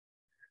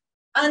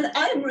 And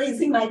I'm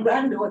raising my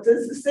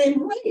granddaughters the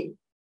same way.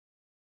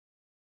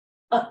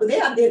 They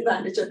have the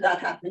advantage of that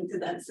happening to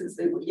them since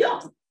they were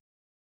young.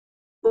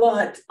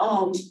 But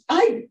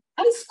I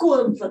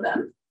squirm for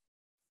them,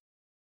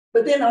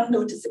 but they're not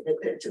noticing it,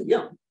 they're too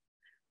young.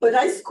 But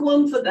I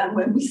squirm for them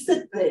when we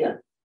sit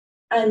there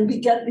and we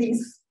get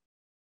these,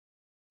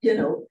 you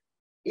know,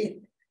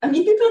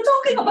 people are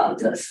talking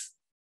about us.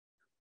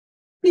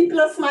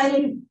 People are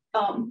smiling,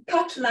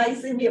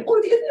 patronizing me. Oh,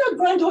 isn't your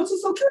granddaughter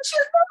so cute?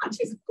 She's not.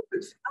 She's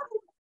good.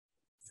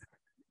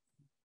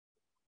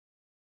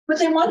 But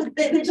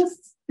they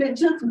just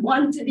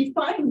want to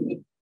define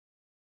me.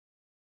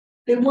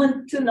 They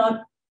want to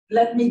not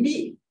let me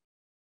be.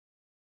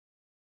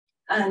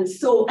 And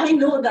so I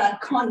know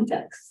that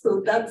context.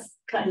 So that's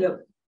kind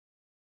of,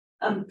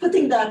 I'm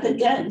putting that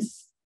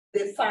against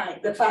the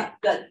fact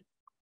that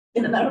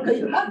in America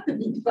you have to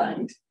be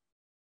defined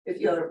if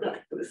you're a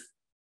Black person.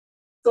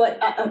 So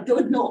I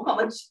don't know how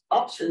much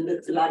option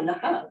does Lila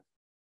have.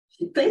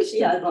 She thinks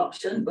she has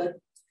option, but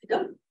she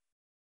doesn't.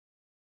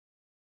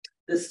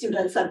 The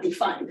students have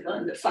defined her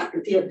and the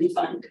faculty have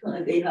defined her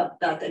and they have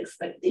that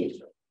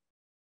expectation.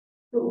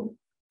 So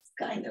it's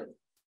kind of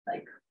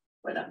like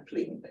what I'm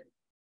playing with.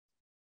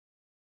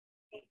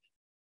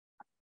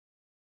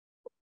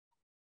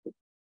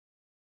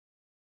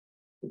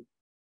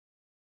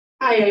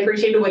 Hi, I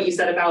appreciated what you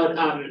said about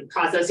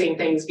processing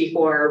things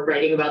before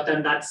writing about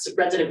them. That's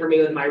resonant for me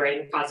with my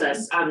writing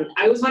process.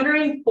 I was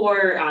wondering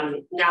for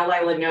Now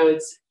Lila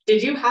Knows,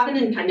 did you have an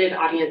intended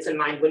audience in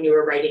mind when you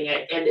were writing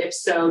it? And if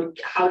so,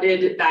 how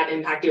did that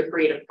impact your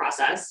creative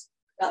process?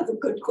 That's a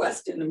good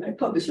question, and my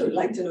publisher would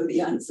like to know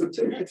the answer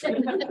to it.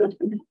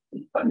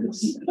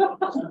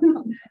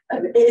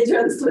 And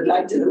agents would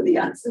like to know the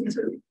answer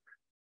to it.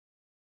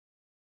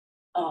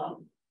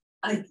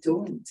 I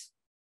don't,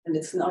 and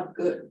it's not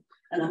good.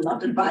 And I'm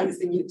not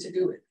advising you to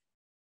do it.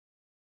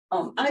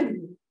 I'm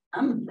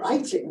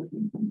writing.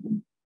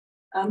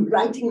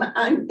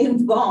 I'm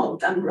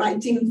involved. I'm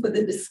writing for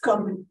the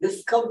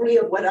discovery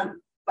of what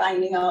I'm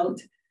finding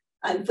out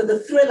and for the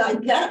thrill I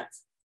get,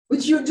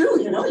 which you do,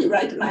 you know, you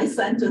write a nice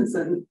sentence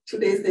and 2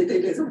 days later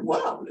you say,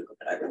 wow, look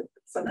what I wrote.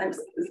 Sometimes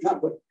it's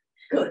not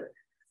good.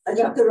 And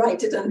you have to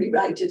write it and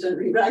rewrite it and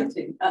rewrite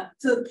it.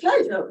 It's a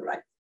pleasure of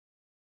writing.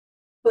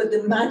 But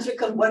the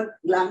magic of what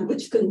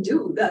language can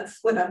do, that's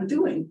what I'm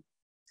doing.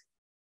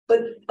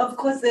 But of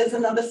course, there's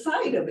another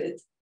side of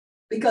it,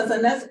 because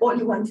unless all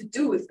you want to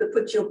do is to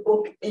put your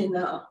book in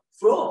a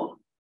drawer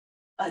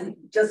and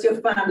just your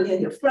family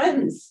and your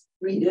friends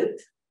read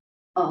it,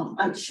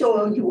 I'm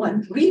sure you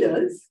want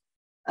readers.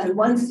 And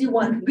once you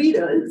want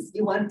readers,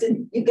 you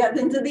get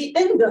into the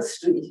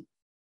industry.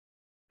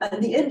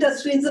 And the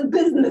industry is a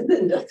business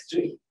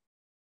industry.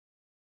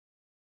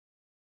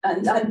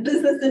 And that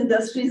business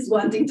industry is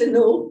wanting to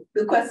know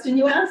the question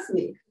you asked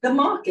me, the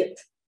market.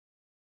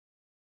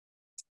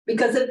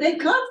 Because if they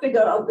can't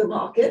figure out the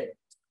market,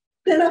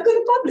 they're not going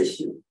to publish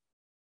you.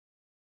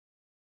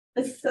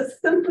 It's as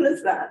simple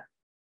as that.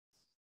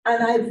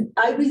 And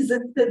I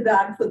resisted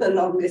that for the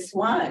longest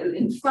while.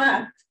 In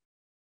fact,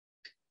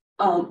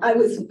 I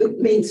was with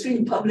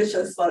mainstream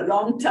publishers for a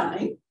long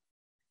time,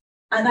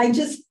 and I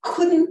just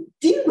couldn't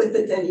deal with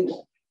it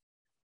anymore.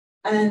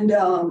 And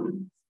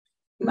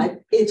my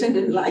agent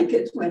didn't like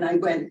it when I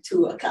went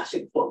to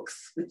Akashic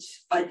Books,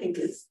 which I think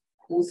is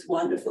the most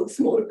wonderful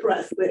small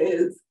press there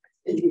is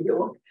in New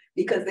York,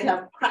 because they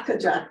have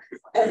crackerjack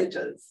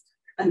editors.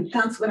 And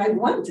that's what I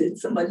wanted,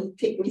 somebody to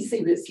take me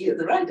seriously as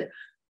a writer.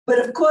 But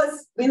of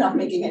course, we're not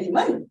making any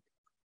money.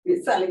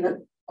 We're selling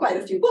quite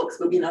a few books,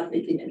 but we're not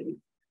making any money.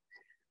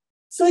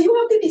 So you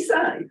have to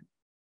decide.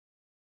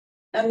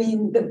 I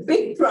mean, the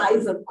big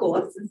prize, of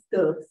course, is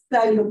to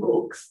sell your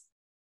books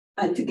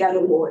and to get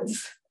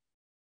awards.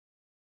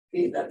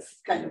 Okay,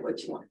 that's kind of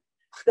what you want.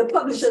 The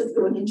publishers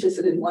weren't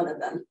interested in one of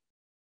them.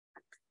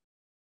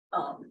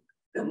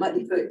 The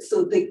money for it.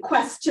 So the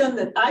question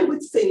that I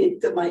would say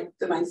to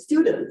my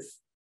students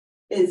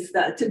is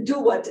that to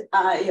do what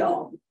I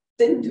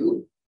didn't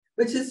do,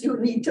 which is you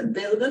need to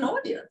build an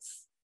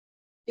audience.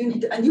 You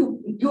need to, and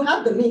you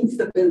have the means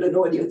to build an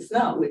audience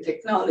now with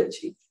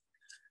technology.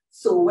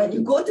 So when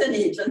you go to an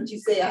agent, you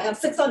say, I have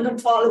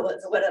 600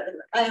 followers or whatever.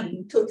 I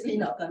am totally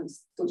not on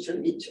social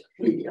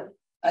media.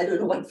 I don't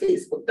know what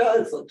Facebook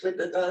does or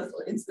Twitter does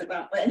or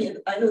Instagram or any of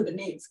them. I know the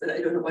names, but I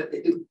don't know what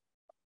they do,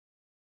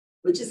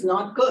 which is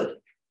not good.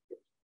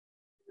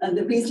 And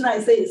the reason I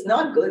say it's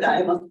not good, I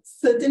am a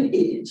certain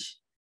age,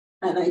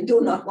 and I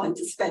do not want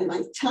to spend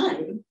my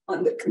time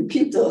on the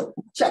computer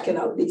checking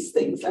out these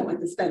things. I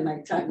want to spend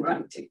my time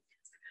writing.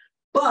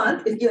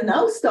 But if you're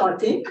now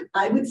starting,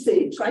 I would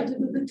say try to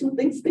do the two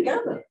things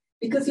together,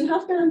 because you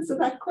have to answer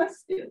that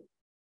question.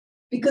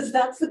 Because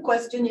that's the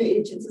question your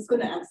agent is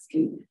going to ask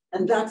you.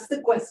 And that's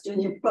the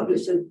question your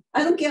publisher,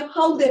 I don't care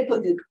how they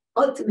put it,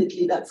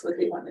 ultimately that's what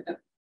they want to know.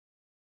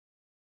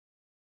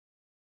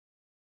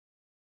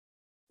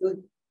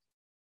 Good.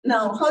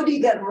 Now, how do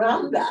you get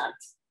around that?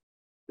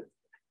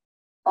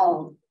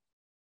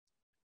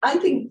 I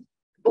think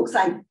books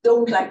I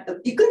don't like,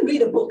 you can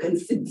read a book and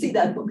see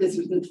that book is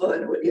written for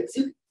an audience.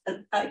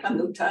 I have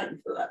no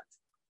time for that.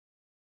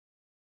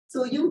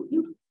 So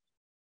you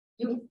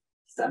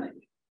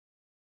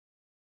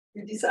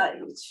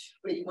decide which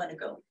way you want to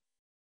go.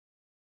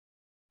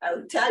 I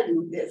will tell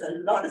you, there's a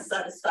lot of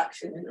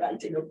satisfaction in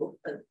writing a book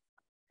that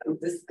you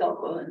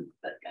discover and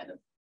that kind of.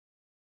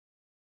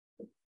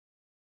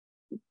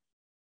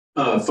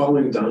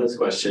 Following Donna's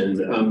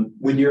question,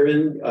 when you're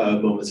in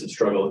moments of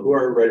struggle, who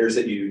are writers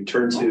that you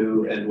turn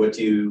to, and what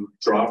do you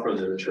draw from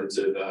them in terms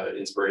of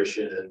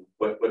inspiration, and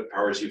what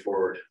powers you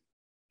forward?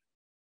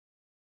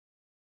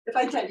 If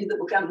I tell you the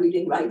book I'm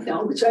reading right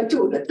now, which I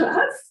told the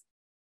class,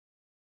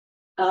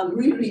 I'm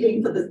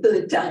rereading for the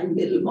third time,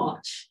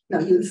 Middlemarch. Now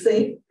you'll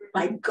say,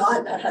 my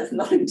God, that has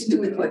nothing to do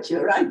with what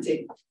you're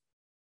writing.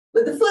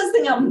 But the first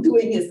thing I'm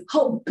doing is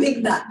how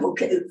big that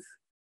book is.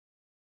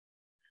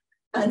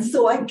 And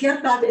so I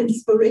get that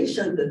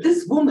inspiration that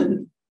this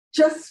woman,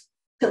 just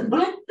to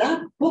write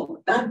that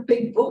book, that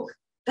big book,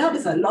 that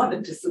is a lot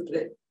of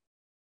discipline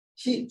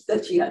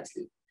that she had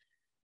to.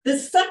 The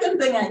second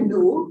thing I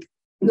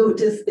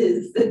notice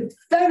is that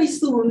very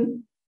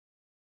soon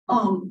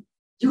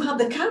you have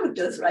the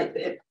characters right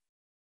there,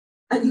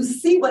 and you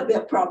see what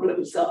their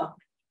problems are,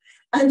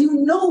 and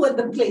you know what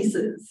the place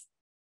is,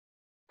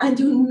 and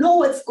you know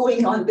what's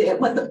going on there,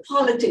 what the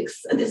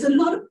politics, and there's a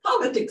lot of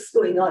politics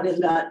going on in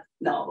that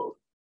novel.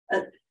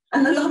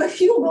 And a lot of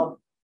humor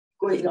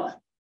going on.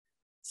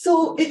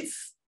 So I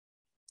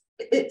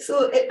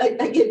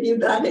give you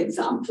that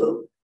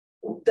example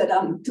that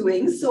I'm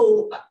doing.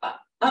 So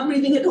I'm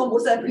reading it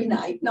almost every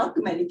night, not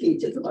too many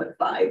pages, about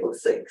 5 or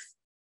 6.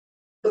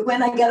 But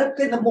when I get up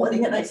in the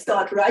morning and I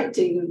start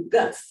writing,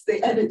 that's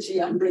the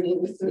energy I'm bringing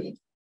with me.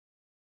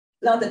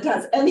 Not that it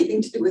has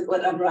anything to do with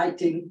what I'm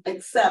writing,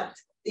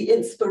 except the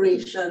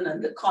inspiration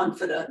and the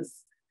confidence.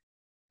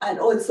 And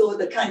also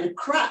the kind of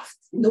craft,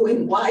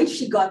 knowing why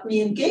she got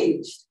me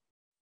engaged.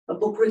 A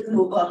book written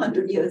over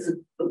 100 years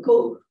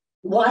ago.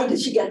 Why did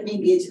she get me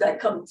engaged? I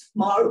come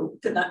tomorrow,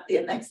 tonight,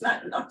 the next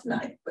night, not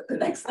tonight, but the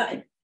next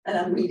night, and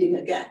I'm reading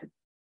again.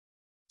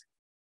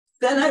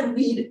 Then I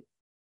read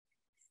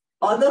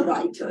other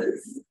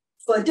writers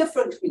for a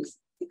different reason,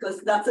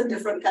 because that's a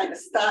different kind of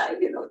style,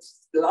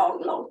 it's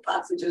long, long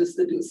passages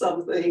to do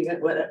something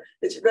and whatever.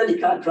 It really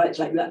can't write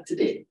like that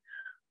today.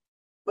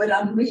 But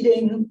I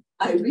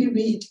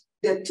reread,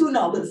 there are 2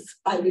 novels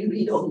I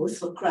reread almost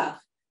for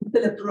craft.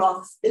 Philip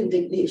Roth's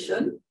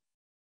Indignation,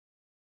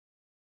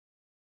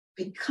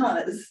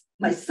 because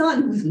my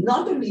son, who's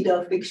not a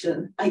reader of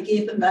fiction, I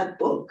gave him that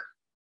book,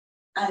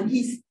 and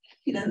he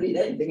doesn't read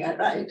anything I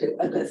write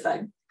unless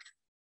I'm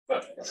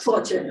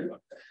fortunate.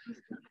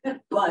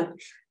 But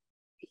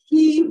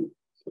he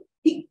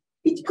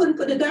couldn't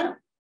put it down.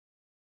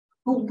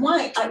 Well,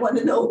 why? I want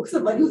to know,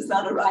 somebody who's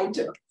not a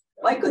writer,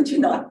 why couldn't you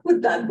not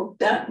put that book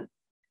down?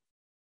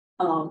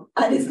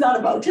 And it's not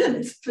about him,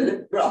 it's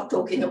Philip Roth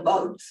talking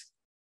about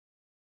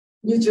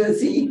New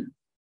Jersey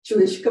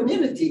Jewish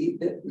community.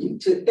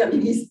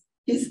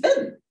 He's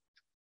in.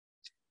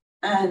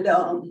 And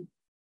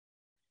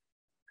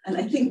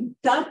I think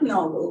that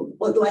novel,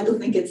 although I don't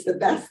think it's the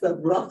best of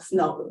Roth's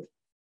novel,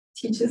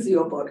 teaches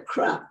you about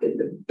craft in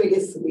the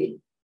biggest way.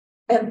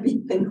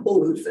 Everything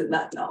holds in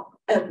that novel,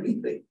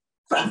 everything,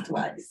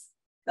 craft-wise,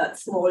 that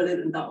small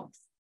little novel.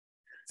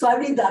 So I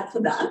read that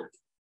for that.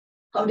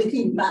 How did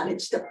he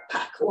manage to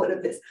pack all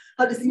of this?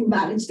 How does he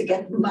manage to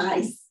get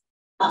my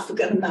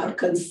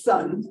African-American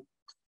son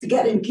to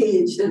get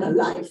engaged in a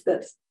life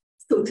that's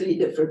totally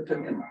different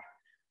from him?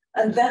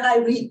 And then I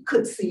read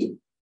Coetzee,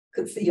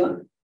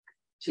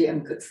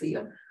 G.M.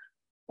 Coetzee,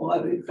 or I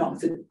would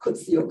pronounce it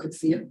Coetzee or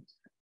Coetzee.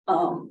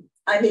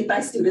 I make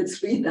my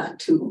students read that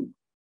too.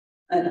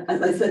 And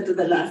as I said to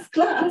the last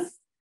class,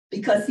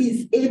 because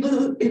he's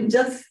able in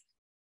just,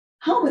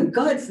 how in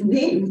God's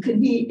name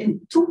can he,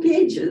 in 2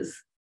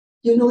 pages,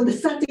 you know the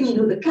setting, you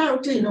know the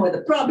character, you know what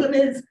the problem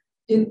is,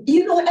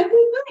 you know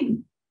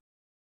everything.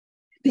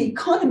 The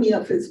economy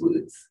of his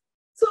words.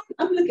 So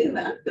I'm looking at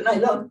that, and I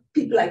love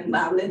people like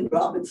Marilyn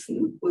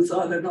Robertson, who's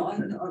on and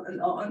on and on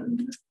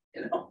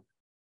and on,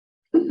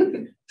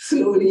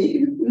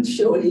 slowly and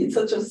surely, it's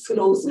such a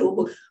slow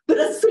book. But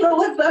as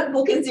slow as that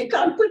book is, you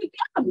can't put it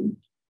down.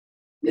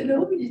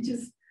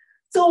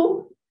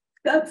 So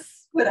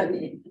that's what I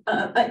mean.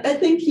 I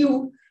think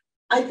you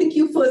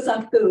first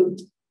have to,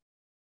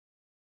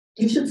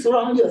 you should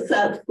surround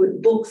yourself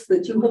with books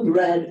that you have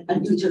read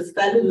and you just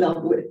fell in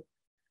love with.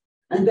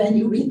 And then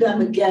you read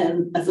them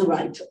again as a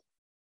writer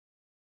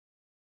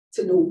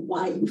to know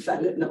why you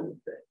fell in love with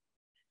it.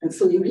 And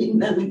so you read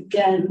them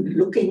again,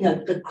 looking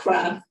at the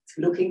craft,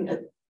 looking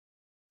at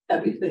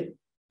everything.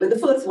 But the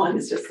first one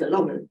is just a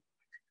novel.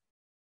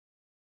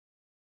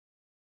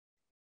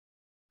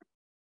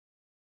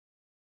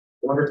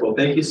 Wonderful.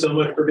 Thank you so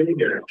much for being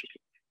here.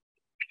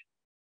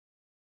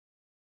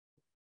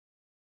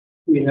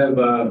 We have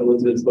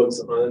Elizabeth's books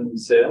on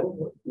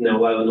sale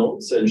now, Lila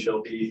Knowles, and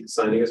she'll be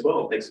signing as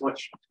well. Thanks so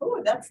much.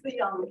 Oh, that's the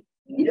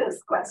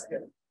leader's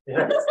question.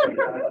 Yeah.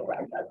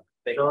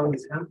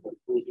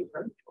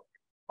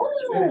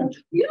 Oh,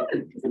 yeah.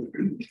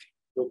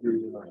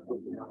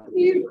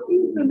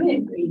 You're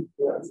amazing.